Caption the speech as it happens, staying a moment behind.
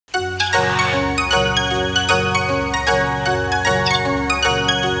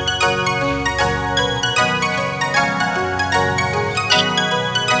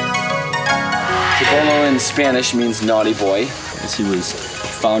Spanish means naughty boy, as he was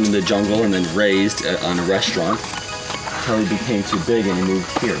found in the jungle and then raised on a restaurant until he became too big and he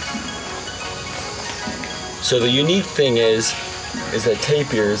moved here. So the unique thing is that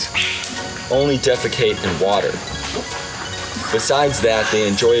tapirs only defecate in water. Besides that, they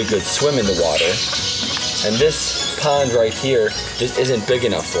enjoy a good swim in the water. And this pond right here just isn't big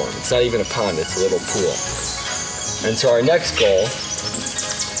enough for them. It's not even a pond, it's a little pool. And so our next goal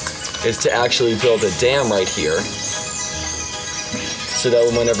is to actually build a dam right here so that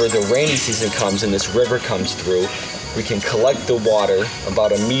whenever the rainy season comes and this river comes through, we can collect the water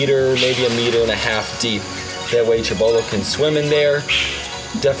about 1 meter, maybe 1.5 meters deep. That way Chibolo can swim in there,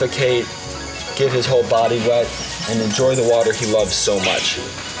 defecate, get his whole body wet, and enjoy the water he loves so much.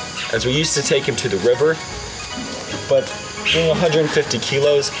 As we used to take him to the river, but being 150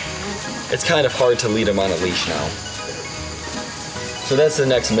 kilos, it's kind of hard to lead him on a leash now. So that's the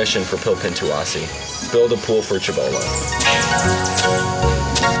next mission for Pilpintuwasi. Build a pool for Chibolo.